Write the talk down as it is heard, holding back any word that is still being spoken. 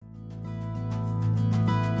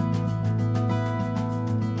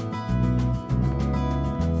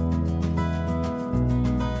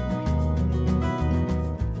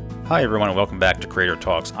Hi everyone and welcome back to Creator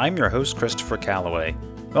Talks. I'm your host, Christopher Calloway.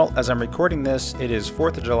 Well, as I'm recording this, it is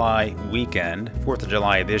 4th of July weekend. 4th of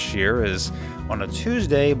July this year is on a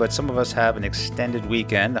Tuesday, but some of us have an extended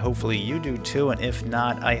weekend. Hopefully you do too, and if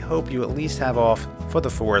not, I hope you at least have off for the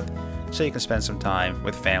 4th so you can spend some time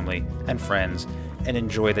with family and friends and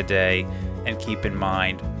enjoy the day and keep in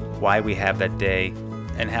mind why we have that day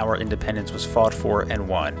and how our independence was fought for and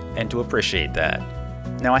won, and to appreciate that.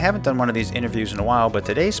 Now, I haven't done one of these interviews in a while, but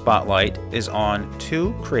today's spotlight is on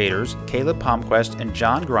two creators, Caleb Palmquist and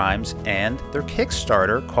John Grimes, and their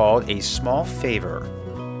Kickstarter called A Small Favor.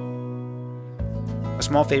 A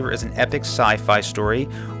Small Favor is an epic sci-fi story,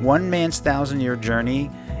 one man's 1,000-year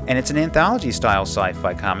journey, and it's an anthology-style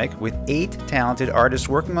sci-fi comic with 8 talented artists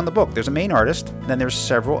working on the book. There's a main artist, and then there's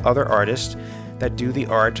several other artists that do the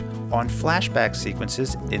art on flashback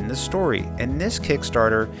sequences in the story. And this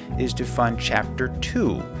Kickstarter is to fund Chapter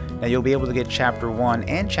 2. Now you'll be able to get Chapter 1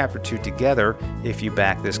 and Chapter 2 together if you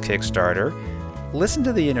back this Kickstarter. Listen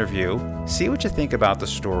to the interview, see what you think about the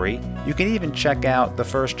story. You can even check out the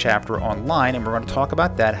first chapter online, and we're going to talk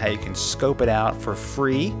about that, how you can scope it out for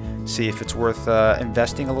free, see if it's worth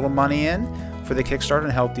investing a little money in for the Kickstarter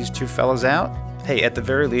and help these two fellas out. Hey, at the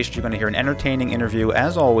very least, you're going to hear an entertaining interview,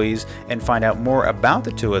 as always, and find out more about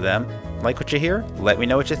the two of them. Like what you hear? Let me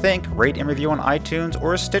know what you think. Rate and review on iTunes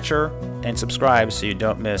or Stitcher, and subscribe so you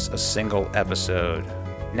don't miss a single episode.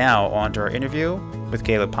 Now, on to our interview with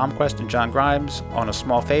Caleb Palmquist and John Grimes on A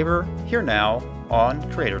Small Favor, here now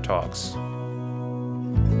on Creator Talks.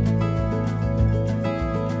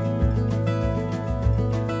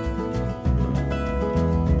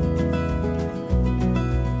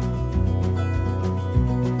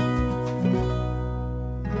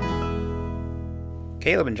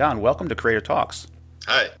 Caleb and John, welcome to Creator Talks.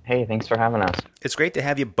 Hi. Hey, thanks for having us. It's great to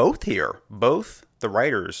have you both here, both the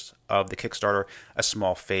writers of the Kickstarter, A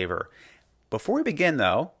Small Favor. Before we begin,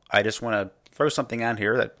 though, I just want to throw something out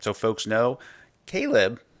here that so folks know.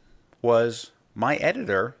 Caleb was my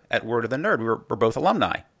editor at Word of the Nerd. We're both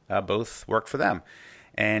alumni, both worked for them.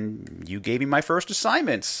 And you gave me my first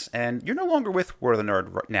assignments, and you're no longer with Word of the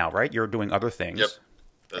Nerd now, right? You're doing other things. Yep,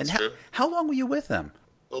 that's true. How long were you with them?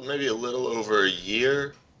 Well, maybe a little over a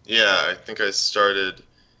year. Yeah, I think I started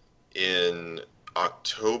in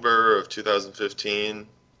October of 2015,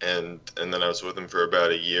 and then I was with them for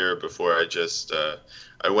about a year before I just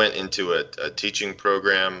I went into a teaching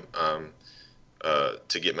program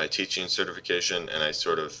to get my teaching certification, and I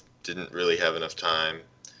sort of didn't really have enough time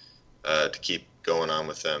to keep going on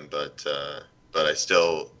with them, but I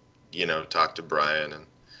still, talk to Brian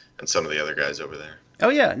and some of the other guys over there. Oh,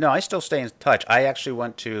 yeah. No, I still stay in touch. I actually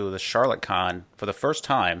went to the Charlotte Con for the first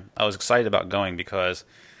time. I was excited about going because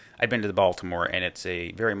I've been to the Baltimore, and it's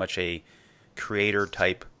very much a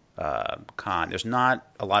creator-type con. There's not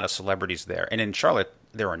a lot of celebrities there. And in Charlotte,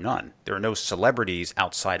 there are none. There are no celebrities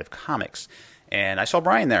outside of comics. And I saw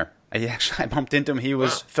Brian there. I bumped into him. He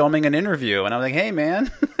was filming an interview, and I was like, hey, man.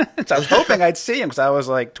 So I was hoping I'd see him because I was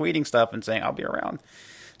like tweeting stuff and saying I'll be around.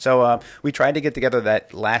 So we tried to get together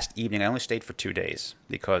that last evening. I only stayed for 2 days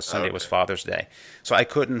because Sunday was Father's Day. So I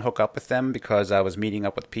couldn't hook up with them because I was meeting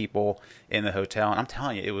up with people in the hotel. And I'm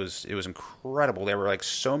telling you, it was incredible. There were like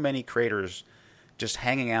so many creators just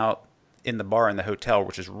hanging out in the bar in the hotel,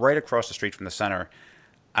 which is right across the street from the center.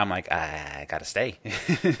 I'm like, I got to stay.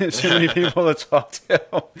 So many people to talk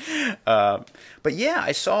to. But yeah,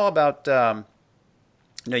 I saw about...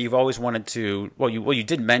 you've always wanted to, you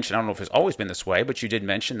did mention, I don't know if it's always been this way, but you did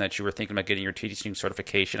mention that you were thinking about getting your teaching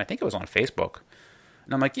certification. I think it was on Facebook.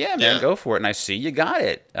 And I'm like, yeah, man, go for it. And I see you got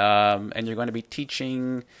it. And you're going to be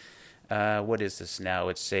teaching, what is this now?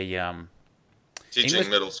 It's a... teaching English?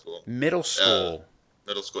 Middle school. Middle school.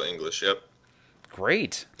 Middle school English, yep.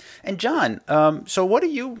 Great. And John, so what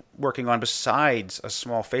are you working on besides A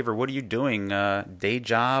Small Favor? What are you doing? Day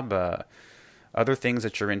job? Other things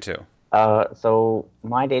that you're into? So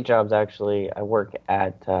my day job's actually, I work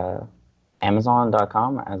at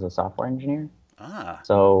Amazon.com as a software engineer.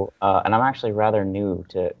 So, and I'm actually rather new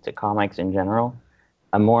to comics in general.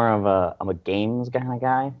 I'm a games kind of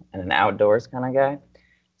guy and an outdoors kind of guy.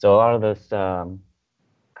 So a lot of this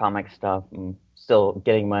comic stuff, I'm still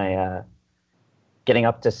getting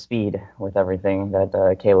up to speed with everything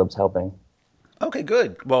that Caleb's helping. Okay,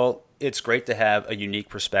 good. Well, it's great to have a unique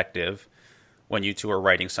perspective when you two are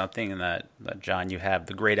writing something, and that John, you have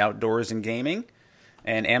the great outdoors in gaming,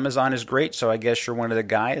 and Amazon is great, so I guess you're one of the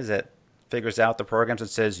guys that figures out the programs and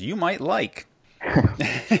says, you might like.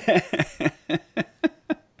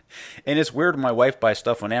 And it's weird when my wife buys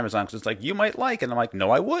stuff on Amazon because it's like, you might like, and I'm like,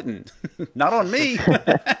 no, I wouldn't. Not on me.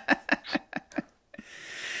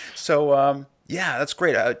 So, Yeah, that's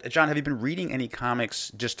great. John, have you been reading any comics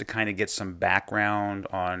just to kind of get some background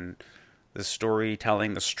on the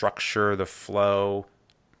storytelling, the structure, the flow,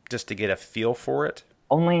 just to get a feel for it?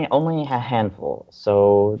 Only a handful.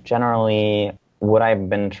 So generally, what I've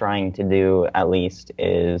been trying to do at least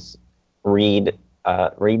is read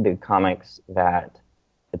read the comics that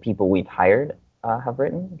the people we've hired have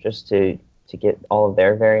written, just to get all of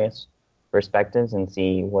their various perspectives and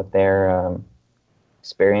see what their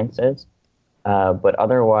experience is. But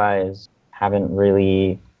otherwise, haven't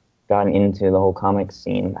really gotten into the whole comics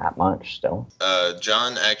scene that much still.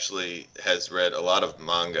 John actually has read a lot of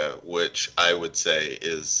manga, which I would say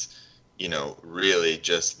is, really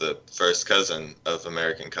just the first cousin of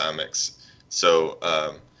American comics. So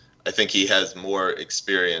I think he has more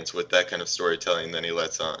experience with that kind of storytelling than he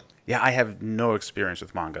lets on. Yeah, I have no experience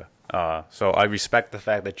with manga. So I respect the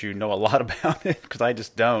fact that you know a lot about it, because I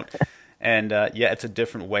just don't. And yeah, it's a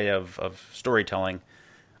different way of storytelling.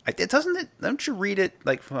 Don't you read it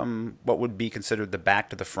like from what would be considered the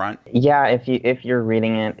back to the front? Yeah, if you're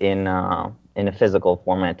reading it in a physical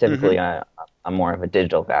format, typically I'm more of a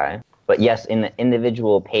digital guy. But yes, in the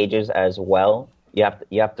individual pages as well, you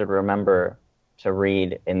have to remember to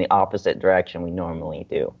read in the opposite direction we normally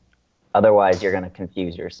do. Otherwise, you're going to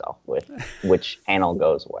confuse yourself with which panel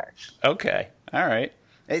goes where. Okay, all right.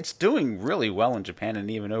 It's doing really well in Japan,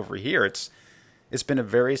 and even over here, it's been a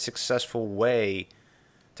very successful way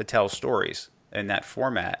to tell stories in that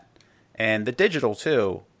format. And the digital,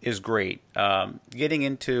 too, is great. Getting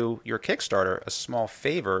into your Kickstarter, a small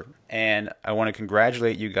favor, and I want to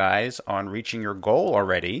congratulate you guys on reaching your goal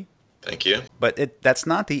already. Thank you. But that's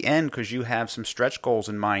not the end, because you have some stretch goals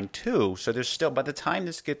in mind, too. So there's still, by the time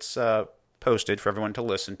this gets posted for everyone to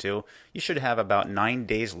listen to, you should have about 9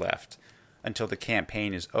 days left until the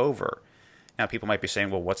campaign is over. Now, people might be saying,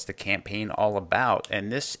 well, what's the campaign all about?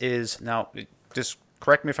 And this is, now, just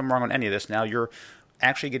correct me if I'm wrong on any of this. Now, you're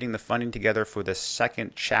actually getting the funding together for the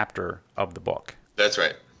second chapter of the book. That's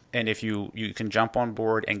right. And if you can jump on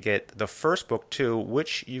board and get the first book, too,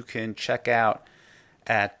 which you can check out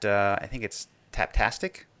at, I think it's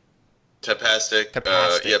Taptastic?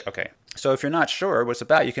 Tapastic. Yep. Okay. So if you're not sure what it's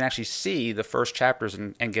about, you can actually see the first chapters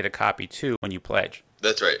and get a copy, too, when you pledge.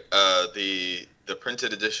 That's right. The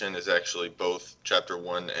printed edition is actually both Chapter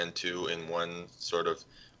 1 and 2 in one sort of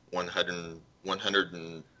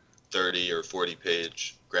 130 or 40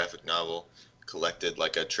 page graphic novel collected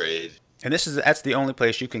like a trade. And that's the only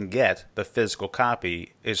place you can get the physical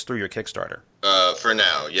copy is through your Kickstarter. For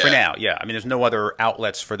now, yeah. For now, yeah. I mean, there's no other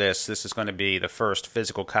outlets for this. This is going to be the first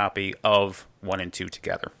physical copy of 1 and 2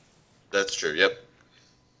 together. That's true, yep.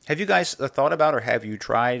 Have you guys thought about, or have you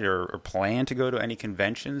tried or plan to go to any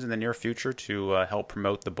conventions in the near future to help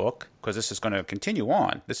promote the book? Because this is going to continue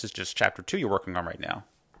on. This is just Chapter 2 you're working on right now.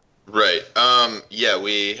 Right. Yeah,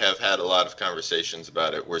 we have had a lot of conversations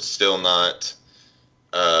about it. We're still not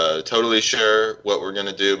totally sure what we're going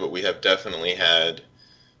to do, but we have definitely had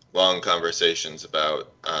long conversations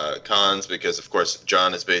about cons because, of course,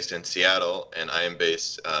 John is based in Seattle and I am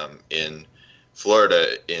based in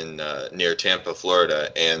Florida, near Tampa, Florida.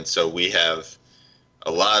 And so we have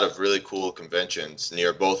a lot of really cool conventions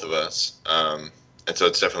near both of us. And so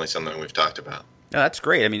it's definitely something we've talked about. No, that's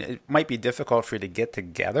great. I mean, it might be difficult for you to get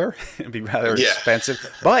together. It'd be rather expensive.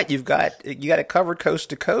 But you got it covered coast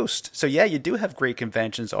to coast. So, yeah, you do have great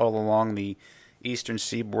conventions all along the eastern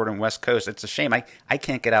seaboard and west coast. It's a shame. I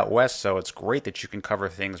can't get out west, so it's great that you can cover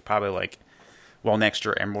things probably like, well, next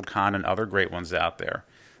year, Emerald Con and other great ones out there.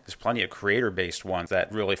 There's plenty of creator-based ones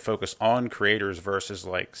that really focus on creators versus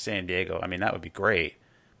like San Diego. I mean, that would be great.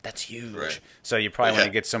 That's huge. Right. So you probably want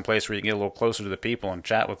to get someplace where you can get a little closer to the people and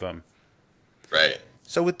chat with them. Right.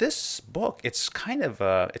 So with this book, it's kind of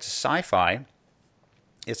it's a sci-fi.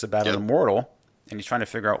 It's about an immortal, and he's trying to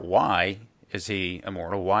figure out why is he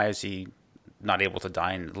immortal? Why is he not able to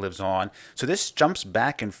die and lives on? So this jumps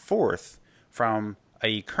back and forth from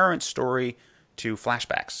a current story to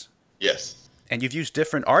flashbacks. Yes. And you've used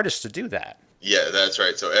different artists to do that. Yeah, that's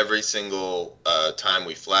right. So every single time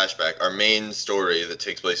we flashback, our main story that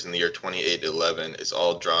takes place in the year 2811 is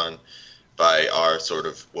all drawn by our sort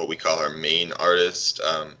of what we call our main artist.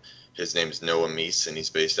 His name is Noah Meese, and he's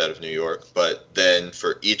based out of New York. But then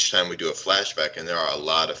for each time we do a flashback, and there are a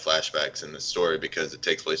lot of flashbacks in the story because it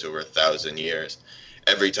takes place over 1,000 years.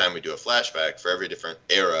 Every time we do a flashback, for every different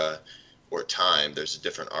era or time, there's a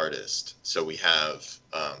different artist. So we have,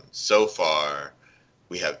 so far,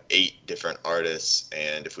 we have 8 different artists,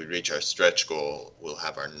 and if we reach our stretch goal, we'll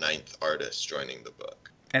have our 9th artist joining the book.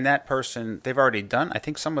 And that person, they've already done, I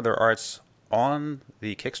think, some of their arts on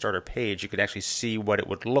the Kickstarter page. You could actually see what it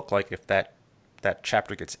would look like if that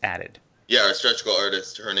chapter gets added. Yeah, our stretch goal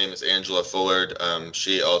artist, her name is Angela Fullard.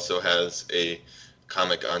 She also has a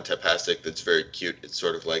comic on Tapastic that's very cute. It's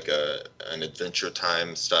sort of like an Adventure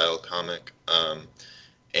Time style comic.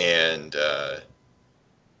 And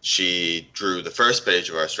she drew the first page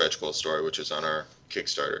of our stretch goal story, which is on our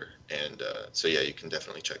Kickstarter. And so, yeah, you can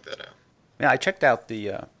definitely check that out. Yeah, I checked out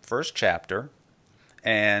the first chapter,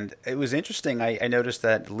 and it was interesting. I noticed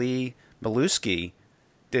that Lee Malusky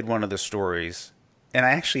did one of the stories, and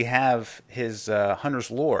I actually have his Hunter's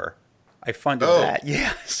Lore. I funded that.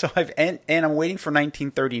 Yeah, so and I'm waiting for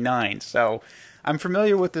 1939, so I'm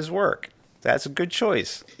familiar with his work. That's a good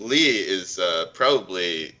choice. Lee is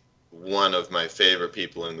probably one of my favorite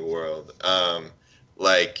people in the world.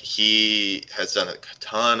 Like, he has done a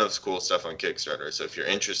ton of cool stuff on Kickstarter. So if you're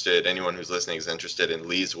interested, anyone who's listening is interested in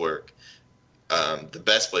Lee's work, the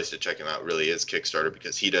best place to check him out really is Kickstarter,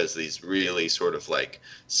 because he does these really sort of like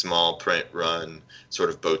small print run sort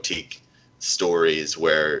of boutique stories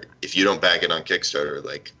where if you don't back it on Kickstarter,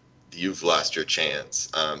 like, you've lost your chance.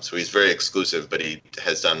 So he's very exclusive, but he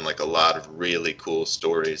has done like a lot of really cool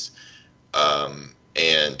stories.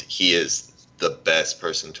 And he is the best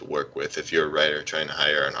person to work with if you're a writer trying to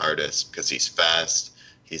hire an artist, because he's fast,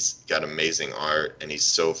 he's got amazing art, and he's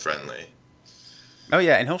so friendly. Oh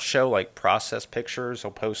yeah, and he'll show like process pictures.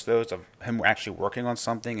 He'll post those of him actually working on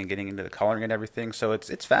something and getting into the coloring and everything. So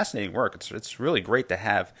it's fascinating work. It's really great to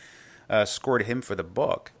have scored him for the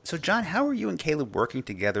book. So John, how are you and Caleb working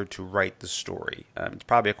together to write the story? It's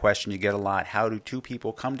probably a question you get a lot. How do two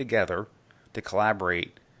people come together to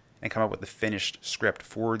collaborate and come up with the finished script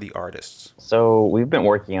for the artists? So we've been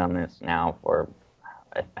working on this now for,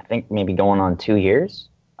 I think, maybe going on 2 years.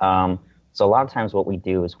 So a lot of times what we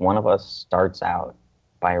do is one of us starts out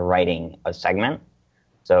by writing a segment.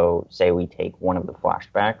 So say we take one of the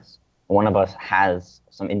flashbacks, one of us has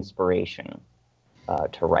some inspiration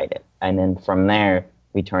to write it. And then from there,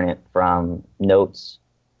 we turn it from notes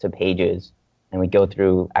to pages, and we go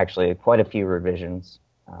through actually quite a few revisions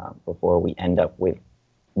before we end up with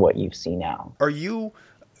what you see now. Are you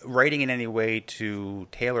writing in any way to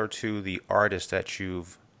tailor to the artist that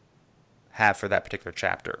you've had for that particular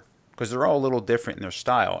chapter? Because they're all a little different in their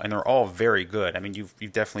style, and they're all very good. I mean,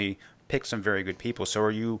 you've definitely picked some very good people. So are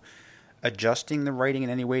you adjusting the writing in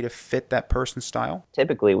any way to fit that person's style?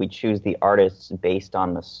 Typically, we choose the artists based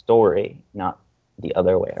on the story, not the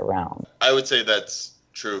other way around. I would say that's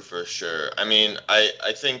true for sure. I mean,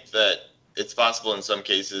 I think that it's possible in some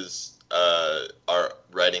cases our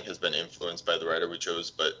writing has been influenced by the writer we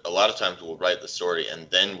chose, but a lot of times we'll write the story and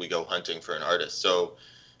then we go hunting for an artist. So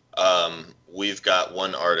we've got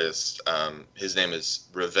one artist, his name is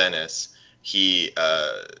Ravenus. He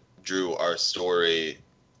drew our story.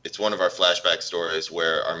 It's one of our flashback stories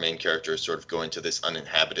where our main character is sort of going to this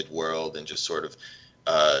uninhabited world and just sort of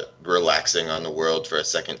relaxing on the world for a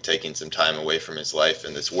second, taking some time away from his life.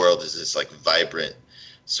 And this world is this like vibrant,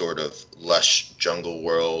 sort of lush jungle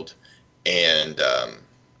world. And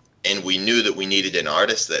we knew that we needed an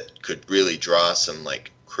artist that could really draw some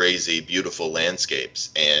like crazy, beautiful landscapes.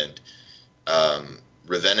 And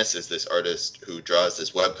Ravenus is this artist who draws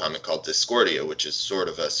this webcomic called Discordia, which is sort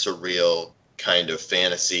of a surreal kind of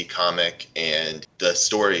fantasy comic. And the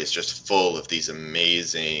story is just full of these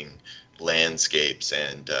amazing landscapes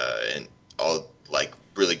and all like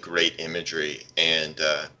really great imagery. And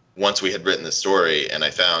once we had written the story and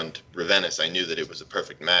I found Ravenus, I knew that it was a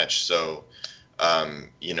perfect match. So,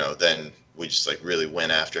 then we just like really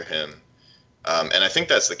went after him. And I think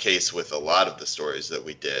that's the case with a lot of the stories that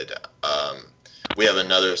we did. We have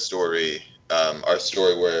another story, our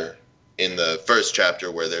story where in the first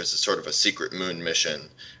chapter where there's a sort of a secret moon mission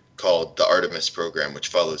called the Artemis program, which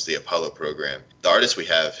follows the Apollo program. The artist we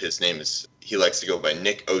have, he likes to go by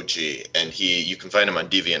Nick OG, and you can find him on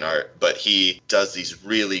DeviantArt, but he does these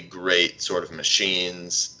really great sort of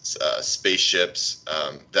machines, spaceships,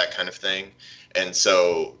 that kind of thing. And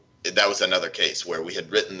so that was another case where we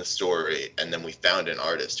had written the story and then we found an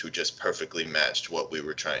artist who just perfectly matched what we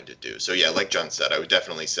were trying to do. So yeah, like John said, I would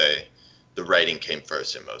definitely say the writing came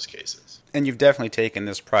first in most cases. And you've definitely taken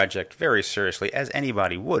this project very seriously, as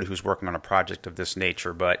anybody would who's working on a project of this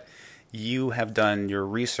nature, but you have done your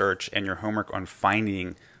research and your homework on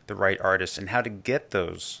finding the right artists and how to get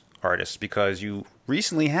those artists, because you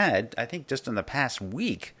recently had, I think just in the past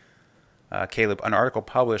week, Caleb, an article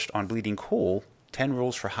published on Bleeding Cool, 10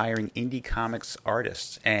 Rules for Hiring Indie Comics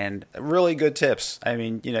Artists, and really good tips. I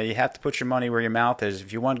mean, you have to put your money where your mouth is.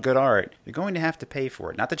 If you want good art, you're going to have to pay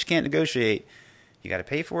for it. Not that you can't negotiate. You got to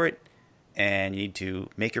pay for it, and you need to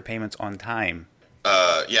make your payments on time.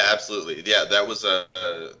 Yeah, absolutely. Yeah, that was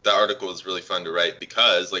the article was really fun to write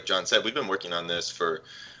because, like John said, we've been working on this for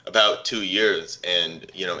about 2 years, and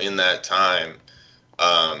in that time,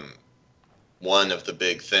 um, one of the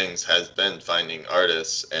big things has been finding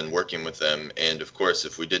artists and working with them. And of course,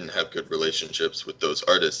 if we didn't have good relationships with those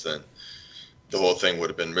artists, then the whole thing would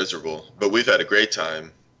have been miserable. But we've had a great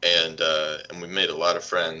time, and we've made a lot of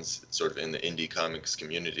friends, sort of in the indie comics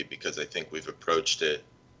community, because I think we've approached it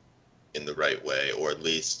in the right way, or at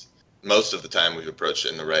least most of the time we've approached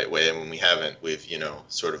it in the right way. And when we haven't, we've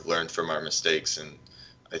sort of learned from our mistakes. And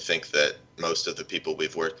I think that most of the people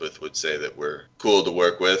we've worked with would say that we're cool to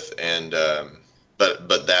work with. And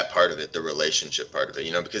but that part of it, the relationship part of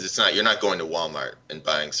it, because you're not going to Walmart and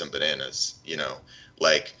buying some bananas,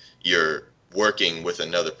 like you're working with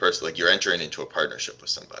another person, like you're entering into a partnership with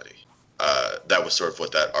somebody. That was sort of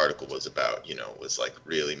what that article was about, was like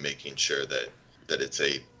really making sure that it's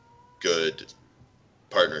a good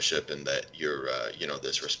partnership and that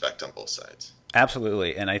there's respect on both sides.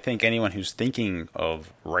 Absolutely. And I think anyone who's thinking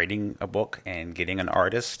of writing a book and getting an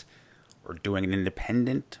artist or doing an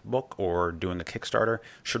independent book or doing a Kickstarter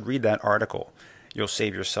should read that article. You'll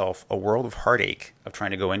save yourself a world of heartache of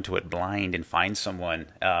trying to go into it blind and find someone,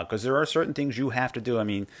 because there are certain things you have to do. I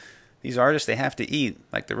mean, these artists, they have to eat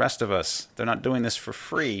like the rest of us. They're not doing this for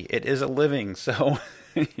free. It is a living. So,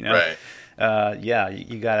 Right. Yeah,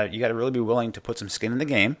 you gotta really be willing to put some skin in the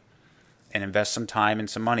game and invest some time and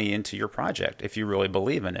some money into your project if you really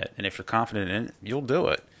believe in it. And if you're confident in it, you'll do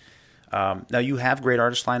it. Now, you have great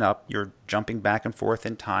artists line up. You're jumping back and forth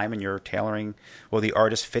in time, and you're tailoring, well, the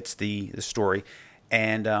artist fits the story.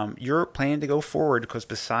 And you're planning to go forward because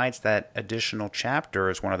besides that additional chapter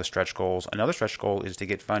is one of the stretch goals, another stretch goal is to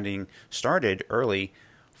get funding started early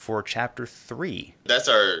for Chapter 3. That's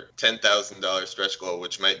our $10,000 stretch goal,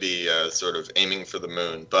 which might be sort of aiming for the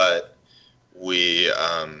moon. But we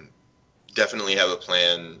definitely have a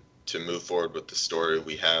plan to move forward with the story.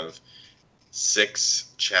 We have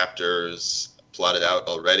 6 chapters plotted out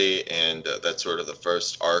already, and that's sort of the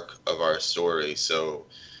first arc of our story. So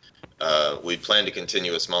we plan to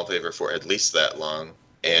continue A Small Favor for at least that long.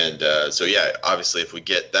 And so, yeah, obviously, if we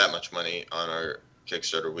get that much money on our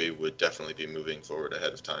Kickstarter, we would definitely be moving forward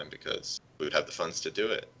ahead of time because we would have the funds to do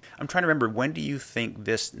it. I'm trying to remember, when do you think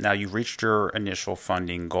this, now you've reached your initial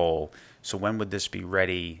funding goal, so when would this be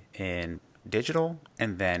ready in digital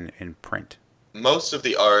and then in print? Most of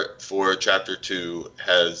the art for Chapter 2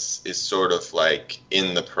 is sort of like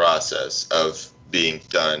in the process of being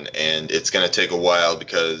done, and it's going to take a while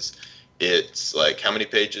because it's like, how many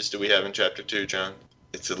pages do we have in Chapter 2, John?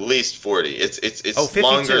 It's at least 40. It's 52.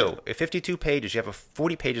 Longer. 52 pages. You have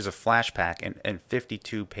 40 pages of flash pack and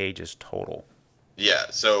 52 pages total. Yeah,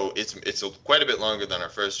 so it's quite a bit longer than our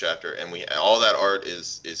first chapter, and all that art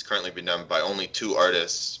is currently being done by only 2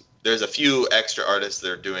 artists. There's a few extra artists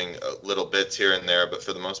that are doing little bits here and there, but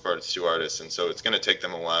for the most part, it's 2 artists, and so it's going to take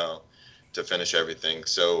them a while to finish everything.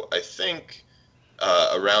 So I think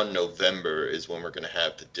around November is when we're going to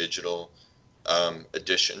have the digital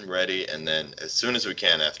edition ready, and then as soon as we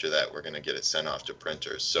can after that, we're going to get it sent off to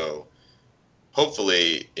printers. So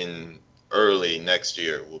hopefully in early next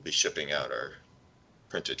year, we'll be shipping out our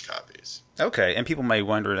printed copies. Okay, and people may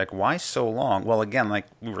wonder, like, why so long? Well, again, like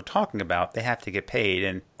we were talking about, they have to get paid,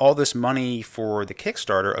 and all this money for the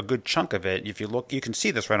Kickstarter, a good chunk of it, if you look, you can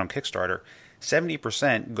see this right on Kickstarter,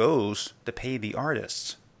 70% goes to pay the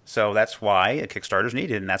artists. So that's why a Kickstarter is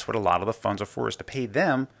needed, and that's what a lot of the funds are for, is to pay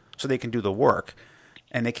them so they can do the work.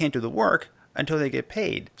 And they can't do the work until they get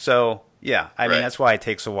paid. So, yeah, I mean, that's why it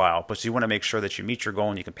takes a while. But you want to make sure that you meet your goal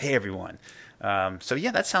and you can pay everyone. So,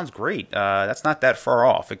 yeah, that sounds great. That's not that far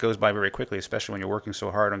off. It goes by very quickly, especially when you're working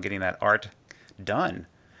so hard on getting that art done.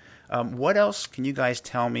 What else can you guys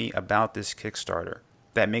tell me about this Kickstarter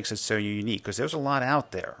that makes it so unique? Because there's a lot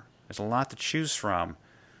out there. There's a lot to choose from.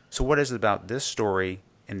 So what is it about this story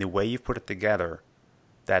and the way you've put it together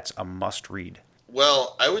that's a must-read?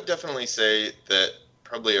 Well, I would definitely say that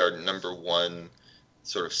probably our number one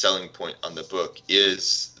sort of selling point on the book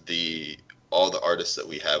is all the artists that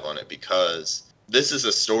we have on it, because this is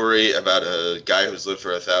a story about a guy who's lived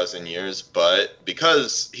for 1,000 years, but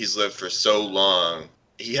because he's lived for so long,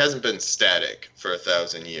 he hasn't been static for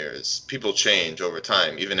 1,000 years. People change over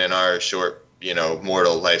time. Even in our short,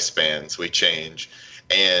 mortal lifespans, we change.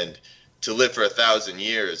 And to live for 1,000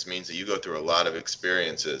 years means that you go through a lot of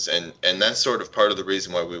experiences. And that's sort of part of the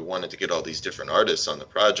reason why we wanted to get all these different artists on the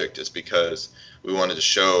project, is because we wanted to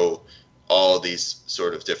show all these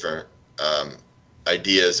sort of different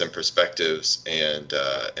ideas and perspectives and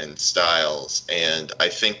styles. And I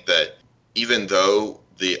think that even though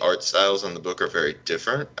the art styles on the book are very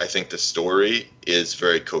different. I think the story is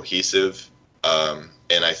very cohesive.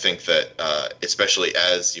 And I think that especially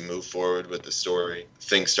as you move forward with the story,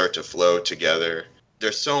 things start to flow together.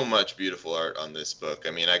 There's so much beautiful art on this book.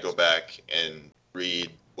 I mean, I go back and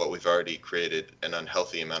read what we've already created an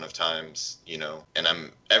unhealthy amount of times,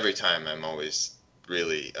 and every time I'm always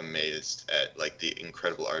really amazed at like the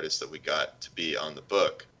incredible artists that we got to be on the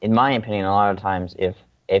book. In my opinion, a lot of times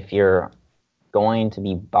if you're going to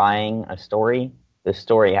be buying a story, the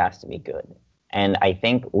story has to be good. And I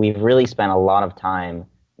think we've really spent a lot of time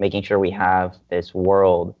making sure we have this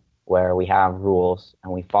world where we have rules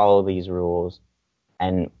and we follow these rules,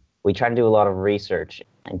 and we try to do a lot of research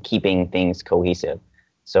and keeping things cohesive.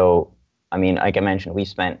 So, I mean, like I mentioned, we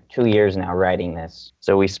spent 2 years now writing this.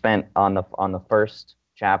 So we spent on the first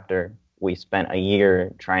chapter, we spent a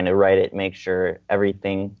year trying to write it, make sure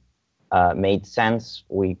everything made sense.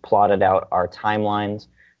 We plotted out our timelines.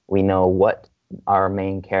 We know what our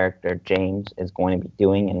main character, James, is going to be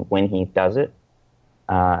doing and when he does it.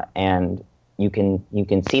 And you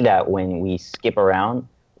can see that when we skip around,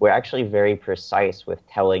 we're actually very precise with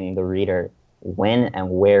telling the reader when and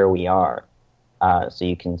where we are. So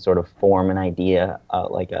you can sort of form an idea,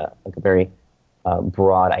 like a very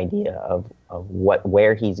broad idea of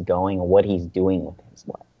where he's going and what he's doing with his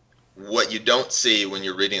life. What you don't see when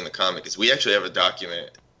you're reading the comic is we actually have a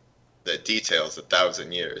document that details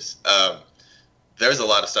 1,000 years. There's a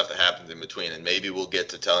lot of stuff that happens in between, and maybe we'll get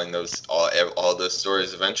to telling those all those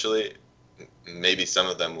stories eventually. Maybe some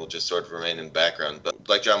of them will just sort of remain in the background. But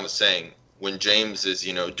like John was saying, when James is,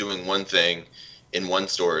 doing one thing in one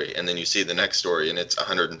story, and then you see the next story, and it's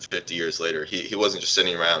 150 years later, he wasn't just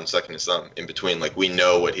sitting around sucking his thumb in between. Like, we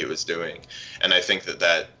know what he was doing. And I think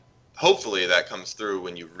that hopefully that comes through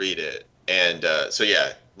when you read it. And so,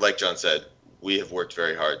 yeah, like John said, we have worked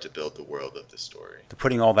very hard to build the world of the story.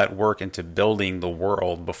 Putting all that work into building the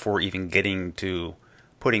world before even getting to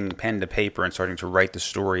putting pen to paper and starting to write the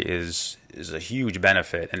story is a huge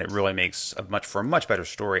benefit, and it really makes a much better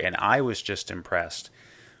story. And I was just impressed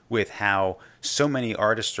with how so many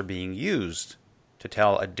artists are being used to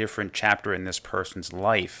tell a different chapter in this person's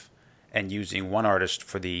life, and using one artist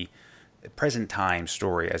for the present time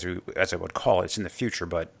story, as I would call it. It's in the future,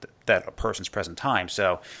 but that a person's present time.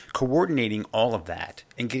 So coordinating all of that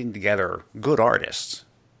and getting together good artists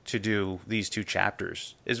to do these 2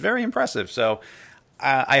 chapters is very impressive. So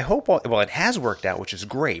I hope, it has worked out, which is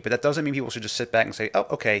great, but that doesn't mean people should just sit back and say, oh,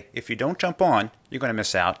 okay, if you don't jump on, you're going to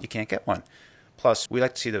miss out. You can't get one. Plus, we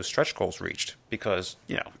like to see those stretch goals reached because,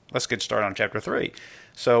 let's get started on chapter 3.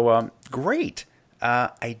 So, great.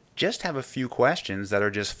 I just have a few questions that are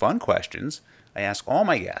just fun questions I ask all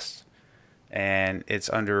my guests. And it's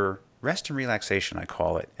under rest and relaxation, I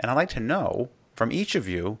call it. And I'd like to know from each of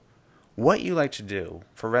you what you like to do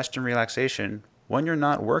for rest and relaxation when you're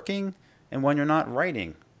not working and when you're not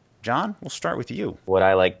writing. John, we'll start with you. What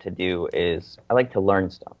I like to do is I like to learn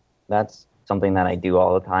stuff. That's something that I do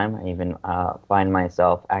all the time. I even find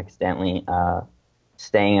myself accidentally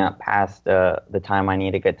staying up past the time I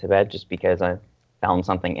need to get to bed just because I found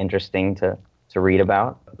something interesting to read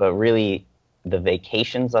about. But really, the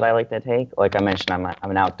vacations that I like to take, like I mentioned, I'm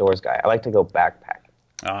an outdoors guy. I like to go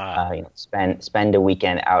backpacking. Spend a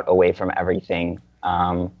weekend out away from everything.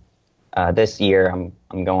 This year,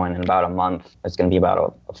 I'm going in about a month. It's going to be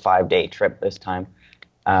about a 5-day trip this time.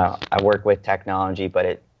 I work with technology,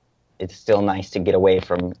 but it's still nice to get away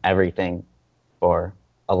from everything for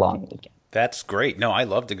a long weekend. That's great. No, I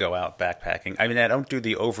love to go out backpacking. I mean, I don't do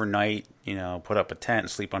the overnight, put up a tent and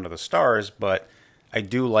sleep under the stars, but I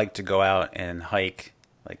do like to go out and hike,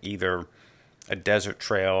 like either a desert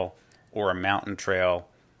trail or a mountain trail.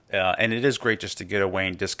 And it is great just to get away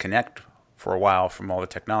and disconnect for a while from all the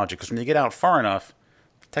technology, because when you get out far enough,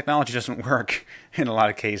 technology doesn't work in a lot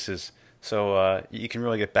of cases. So you can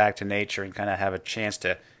really get back to nature and kind of have a chance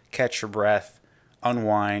to catch your breath,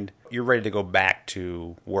 unwind. You're ready to go back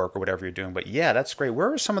to work or whatever you're doing. But yeah, that's great.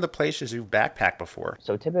 Where are some of the places you've backpacked before?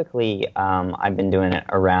 So typically, I've been doing it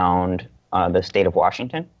around the state of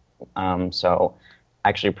Washington. So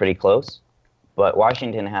actually pretty close. But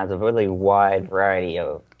Washington has a really wide variety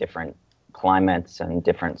of different climates and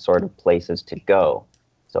different sort of places to go.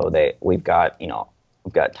 So we've got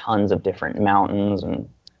tons of different mountains and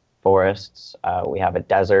forests. We have a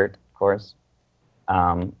desert, of course.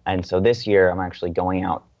 And so this year I'm actually going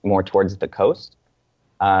out more towards the coast.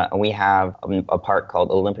 And we have a park called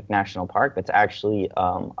Olympic National Park that's actually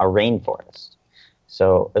a rainforest.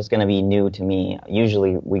 So it's going to be new to me.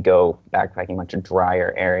 Usually we go backpacking much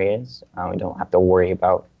drier areas. We don't have to worry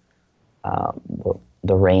about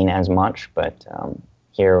the rain as much, but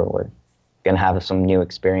here we're gonna have some new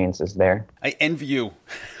experiences there. I envy you.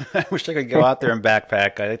 I wish I could go out there and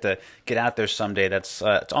backpack. I'd like to get out there someday. That's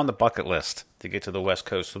it's on the bucket list to get to the West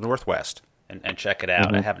Coast, the Northwest, and check it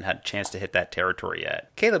out. I haven't had a chance to hit that territory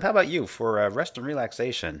yet. Caleb, how about you for rest and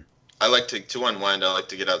relaxation? I like to unwind. I like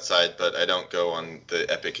to get outside, but I don't go on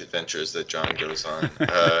the epic adventures that John goes on.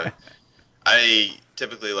 I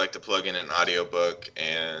typically like to plug in an audiobook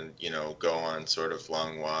and, go on sort of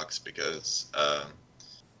long walks because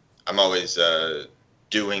I'm always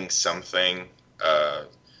doing something,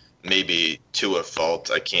 maybe to a fault.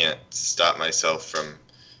 I can't stop myself from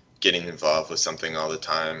getting involved with something all the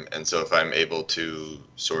time. And so if I'm able to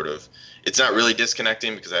sort of, it's not really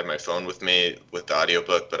disconnecting because I have my phone with me with the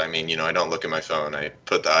audiobook, but I mean, I don't look at my phone. I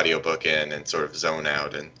put the audiobook in and sort of zone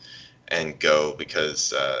out and go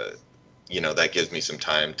because, that gives me some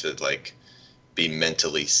time to like be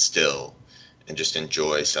mentally still and just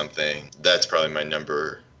enjoy something. That's probably my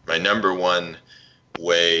number one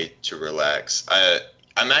way to relax.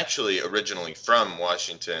 I'm actually originally from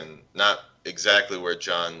Washington, not exactly where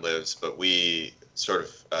John lives, but we sort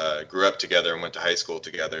of grew up together and went to high school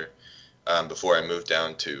together before I moved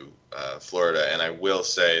down to Florida. And I will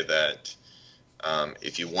say that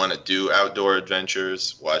if you want to do outdoor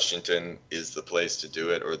adventures, Washington is the place to do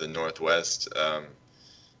it, or the Northwest.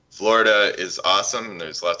 Florida is awesome.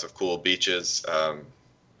 There's lots of cool beaches,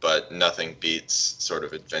 but nothing beats sort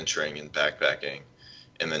of adventuring and backpacking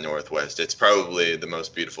in the Northwest. It's probably the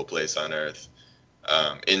most beautiful place on earth,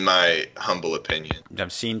 in my humble opinion.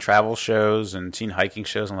 I've seen travel shows and seen hiking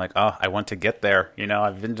shows. I'm like, oh, I want to get there.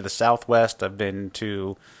 I've been to the Southwest. I've been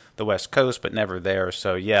to the West Coast, but never there.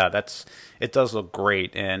 So yeah, it does look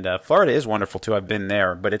great. And Florida is wonderful too. I've been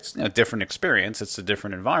there, but it's a different experience. It's a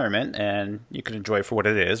different environment, and you can enjoy it for what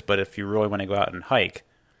it is. But if you really want to go out and hike,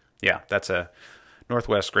 yeah, that's a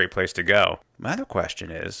Northwest great place to go. My other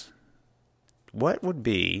question is, what would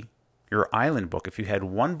be your island book if you had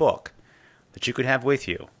one book that you could have with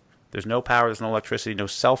you? There's no power, there's no electricity, no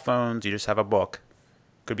cell phones, you just have a book.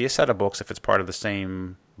 Could be a set of books if it's part of the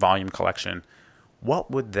same volume collection.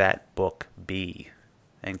 What would that book be?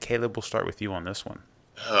 And Caleb, we'll start with you on this one.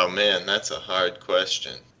 Oh man, that's a hard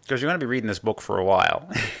question. Because you're going to be reading this book for a while.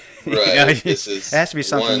 Right. It has to be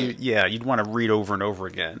something you'd want to read over and over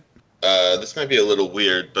again. This might be a little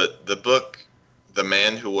weird, but the book The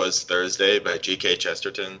Man Who Was Thursday by G.K.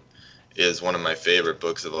 Chesterton is one of my favorite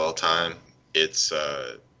books of all time. It's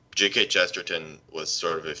G.K. Chesterton was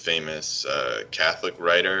sort of a famous Catholic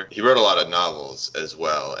writer. He wrote a lot of novels as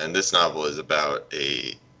well, and this novel is about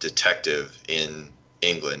a detective in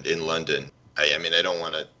England, in London. I mean, I don't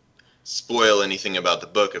want to spoil anything about the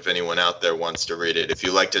book if anyone out there wants to read it. If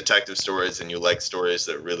you like detective stories and you like stories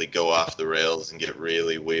that really go off the rails and get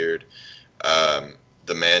really weird,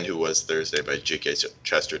 The Man Who Was Thursday by G.K.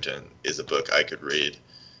 Chesterton is a book I could read,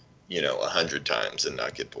 100 times and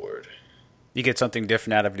not get bored. You get something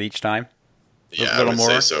different out of it each time? Yeah, I would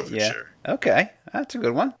say so for sure. Okay, that's a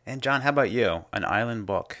good one. And John, how about you? An island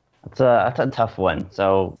book. That's a tough one.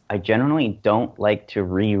 So I generally don't like to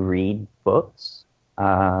reread books.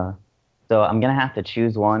 So I'm going to have to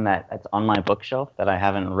choose one that's on my bookshelf that I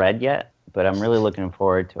haven't read yet, but I'm really looking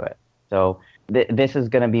forward to it. So this is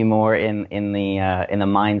going to be more in the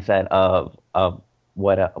mindset of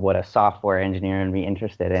what a software engineer would be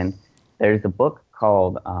interested in. There's a book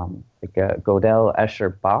called Gödel,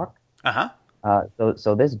 Escher, Bach.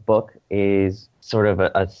 So this book is sort of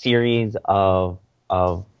a series of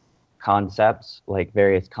concepts, like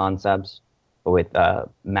various concepts with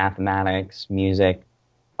mathematics, music,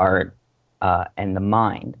 art, and the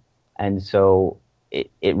mind. And so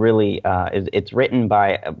it really it's written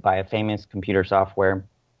by a famous computer software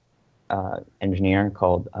engineer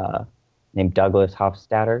named Douglas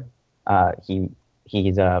Hofstadter.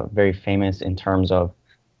 He's very famous in terms of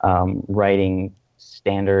writing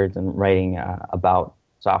standards and writing about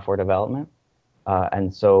software development.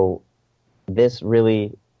 And so this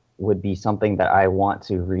really would be something that I want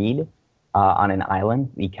to read on an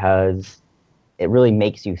island because it really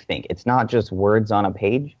makes you think. It's not just words on a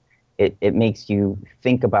page. It makes you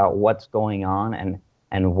think about what's going on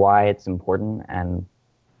and why it's important and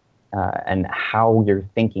how you're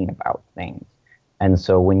thinking about things. And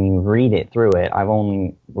so when you read it through it, I've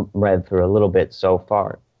only read through a little bit so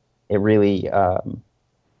far. It really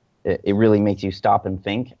makes you stop and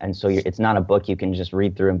think. And so it's not a book you can just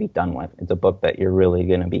read through and be done with. It's a book that you're really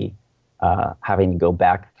going to be having to go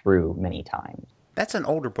back through many times. That's an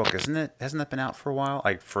older book, isn't it? Hasn't that been out for a while?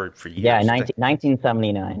 Like for years? Yeah,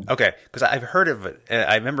 1979. Okay, because I've heard of it.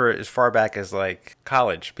 I remember as far back as like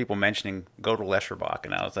college, people mentioning Gödel, Escher, Bach,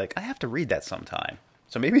 and I was like, I have to read that sometime.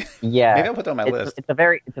 So maybe Yeah, maybe I'll put that on my list. it's a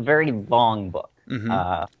very long book.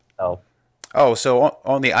 So Oh, so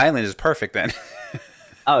on the island is perfect then.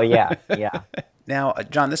 oh yeah, yeah. Now,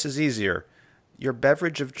 John, this is easier. Your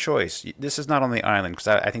beverage of choice. This is not on the island because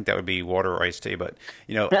I think that would be water or iced tea. But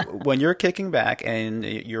when you're kicking back and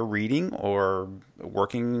you're reading or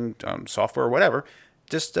working on software or whatever,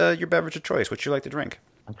 just your beverage of choice. What you like to drink?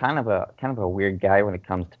 I'm kind of a weird guy when it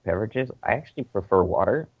comes to beverages. I actually prefer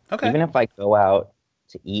water. Okay. Even if I go out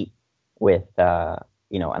to eat with and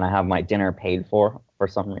I have my dinner paid for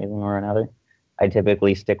some reason or another, I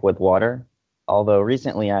typically stick with water. Although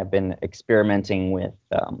recently I've been experimenting with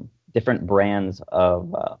different brands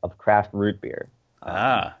of craft root beer.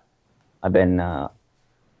 I've been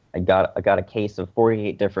I got a case of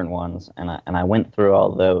 48 different ones, and I went through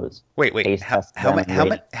all those. Wait.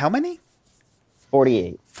 How many?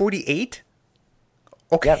 48. 48?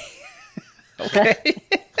 Okay. Yep. Okay.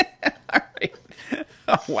 All right.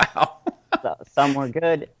 Oh, wow. Some were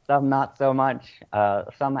good, some not so much.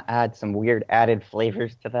 Some add some weird added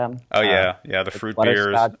flavors to them. Oh yeah, the fruit beers.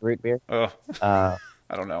 Butterscotch root beer. Oh, I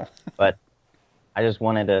don't know. But I just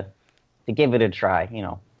wanted to give it a try.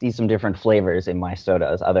 See some different flavors in my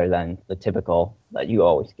sodas other than the typical that you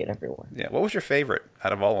always get everywhere. Yeah. What was your favorite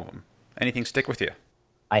out of all of them? Anything stick with you?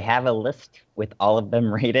 I have a list with all of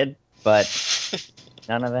them rated, but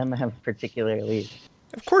none of them have particularly.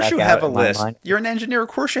 Of course you have a list. You're an engineer. Of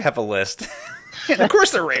course you have a list. And of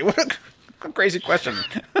course they're rated. What a crazy question.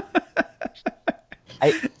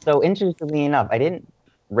 So interestingly enough, I didn't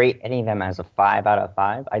rate any of them as a 5 out of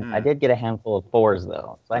 5. I did get a handful of 4s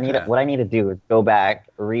though. So what I need to do is go back,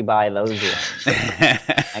 rebuy those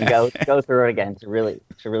ones, and go through it again to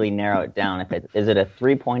really narrow it down. Is it a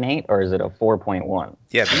 3.8 or is it a 4.1?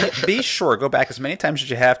 Yeah, be sure. Go back as many times as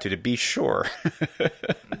you have to be sure.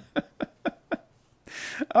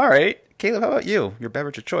 All right, Caleb, how about you? Your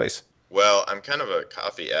beverage of choice? Well, I'm kind of a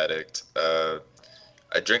coffee addict. I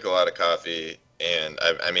drink a lot of coffee, and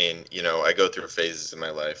I mean, I go through phases in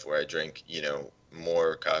my life where I drink,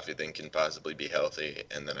 more coffee than can possibly be healthy,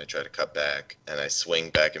 and then I try to cut back, and I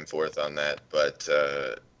swing back and forth on that. But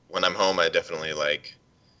when I'm home, I definitely like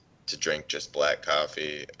to drink just black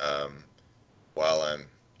coffee while I'm,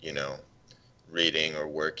 reading or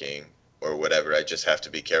working or whatever. I just have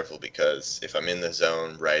to be careful because if I'm in the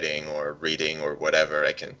zone writing or reading or whatever,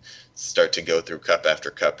 I can start to go through cup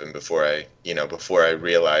after cup, and before I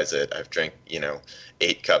realize it, I've drank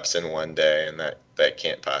 8 cups in one day, and that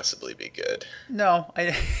can't possibly be good. No,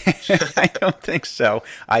 I I don't think so.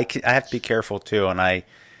 I have to be careful too, and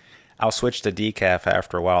I'll switch to decaf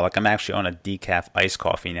after a while. Like I'm actually on a decaf iced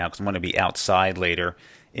coffee now because I'm going to be outside later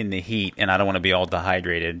in the heat, and I don't want to be all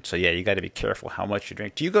dehydrated. So yeah, you got to be careful how much you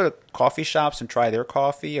drink. Do you go to coffee shops and try their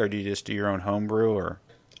coffee, or do you just do your own home brew? Or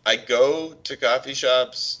I go to coffee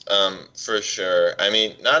shops for sure. I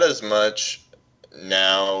mean, not as much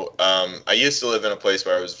now. I used to live in a place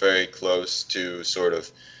where I was very close to sort of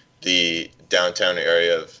the downtown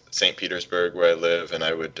area of St. Petersburg where I live, and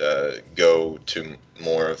I would go to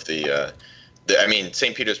more of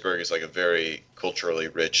St. Petersburg is like a very culturally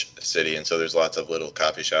rich city, and so there's lots of little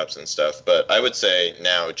coffee shops and stuff. But I would say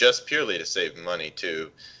now, just purely to save money too,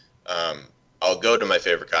 I'll go to my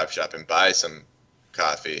favorite coffee shop and buy some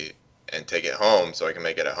coffee and take it home so I can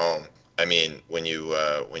make it at home. I mean, when you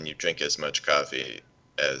drink as much coffee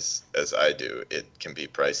as I do, it can be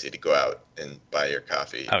pricey to go out and buy your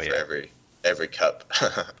coffee for every cup.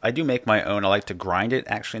 I do make my own. I like to grind it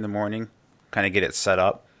actually in the morning, kind of get it set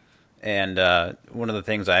up. And one of the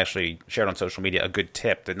things I actually shared on social media, a good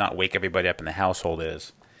tip to not wake everybody up in the household,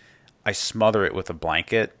 is I smother it with a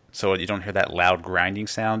blanket so you don't hear that loud grinding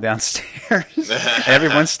sound downstairs.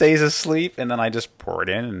 Everyone stays asleep, and then I just pour it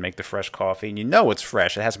in and make the fresh coffee. And it's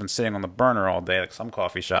fresh. It hasn't been sitting on the burner all day like some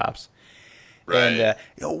coffee shops. Right.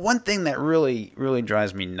 And one thing that really, really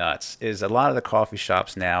drives me nuts is a lot of the coffee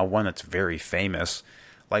shops now, one that's very famous,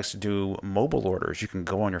 likes to do mobile orders. You can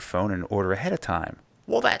go on your phone and order ahead of time.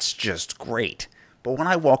 Well, that's just great. But when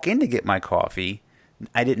I walk in to get my coffee,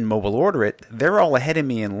 I didn't mobile order it. They're all ahead of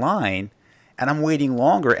me in line, and I'm waiting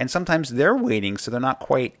longer. And sometimes they're waiting, so they're not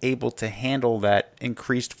quite able to handle that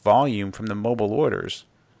increased volume from the mobile orders.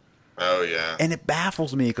 Oh, yeah. And it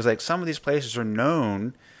baffles me because some of these places are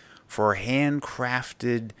known for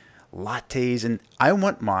handcrafted lattes, and I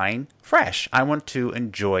want mine fresh. I want to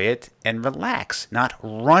enjoy it and relax, not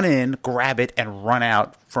run in, grab it, and run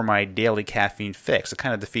out for my daily caffeine fix. It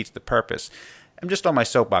kind of defeats the purpose. I'm just on my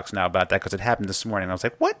soapbox now about that because it happened this morning. I was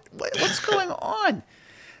like, what's going on?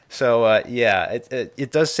 So,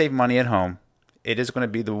 it does save money at home. It is going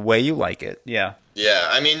to be the way you like it. Yeah. Yeah,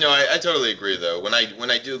 I mean, no, I totally agree though. When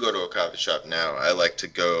I do go to a coffee shop now, I like to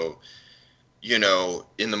go, in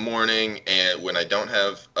the morning and when I don't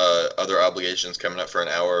have other obligations coming up for an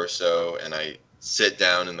hour or so, and I sit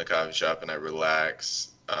down in the coffee shop and I relax.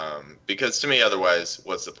 Because to me, otherwise,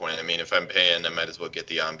 what's the point? I mean, if I'm paying, I might as well get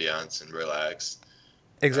the ambiance and relax.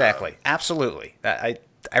 Exactly. Absolutely.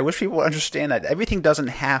 I wish people would understand that everything doesn't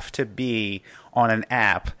have to be on an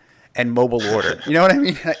app and mobile order. You know what I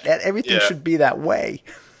mean? Everything should be that way.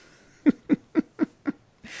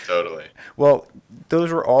 Totally. Well,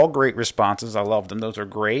 those were all great responses. I love them. Those are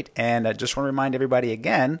great. And I just want to remind everybody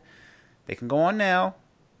again, they can go on now,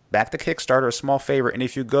 back to Kickstarter, a small favor. And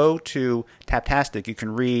if you go to Taptastic, you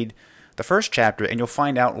can read the first chapter and you'll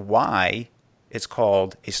find out why it's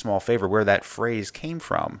called a small favor, where that phrase came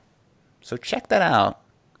from. So check that out.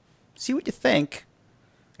 See what you think.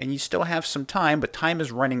 And you still have some time, but time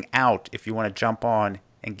is running out if you want to jump on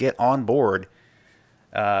and get on board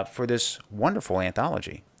for this wonderful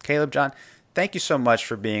anthology. Caleb, John, thank you so much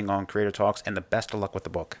for being on Creator Talks, and the best of luck with the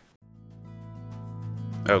book.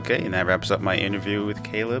 Okay, and that wraps up my interview with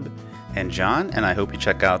Caleb and John, and I hope you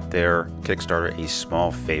check out their Kickstarter, A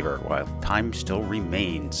Small Favor, while time still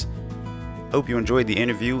remains. Hope you enjoyed the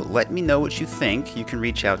interview. Let me know what you think. You can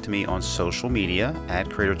reach out to me on social media at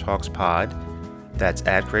Creator Talks Pod. That's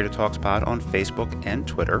at Creator Talks Pod on Facebook and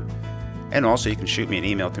Twitter. And also you can shoot me an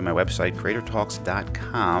email through my website,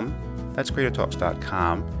 creatortalks.com. That's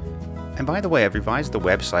creatortalks.com. And by the way, I've revised the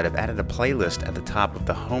website. I've added a playlist at the top of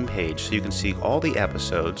the homepage so you can see all the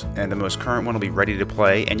episodes, and the most current one will be ready to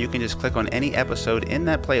play, and you can just click on any episode in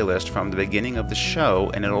that playlist from the beginning of the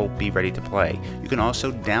show and it'll be ready to play. You can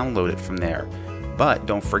also download it from there. But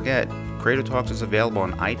don't forget, Creator Talks is available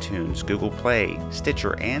on iTunes, Google Play,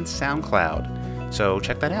 Stitcher, and SoundCloud. So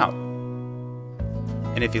check that out.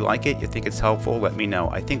 And if you like it, you think it's helpful, let me know.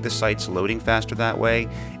 I think the site's loading faster that way,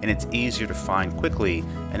 and it's easier to find quickly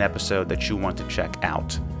an episode that you want to check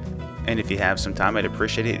out. And if you have some time, I'd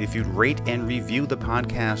appreciate it if you'd rate and review the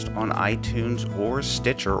podcast on iTunes or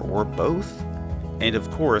Stitcher or both. And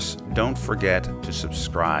of course, don't forget to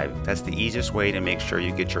subscribe. That's the easiest way to make sure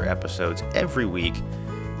you get your episodes every week,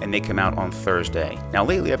 and they come out on Thursday. Now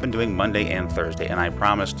lately I've been doing Monday and Thursday, and I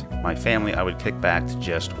promised my family I would kick back to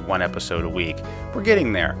just one episode a week. We're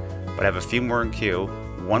getting there, but I have a few more in queue.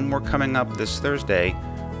 One more coming up this Thursday,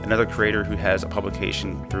 another creator who has a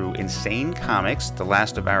publication through Insane Comics, the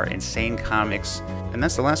last of our Insane Comics, and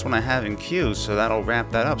that's the last one I have in queue, so that'll wrap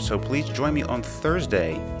that up. So please join me on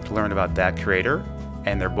Thursday to learn about that creator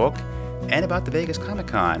and their book, and about the Vegas Comic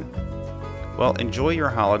Con. Well, enjoy your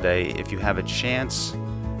holiday if you have a chance.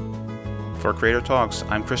 For Creator Talks,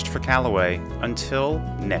 I'm Christopher Calloway. Until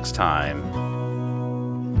next time.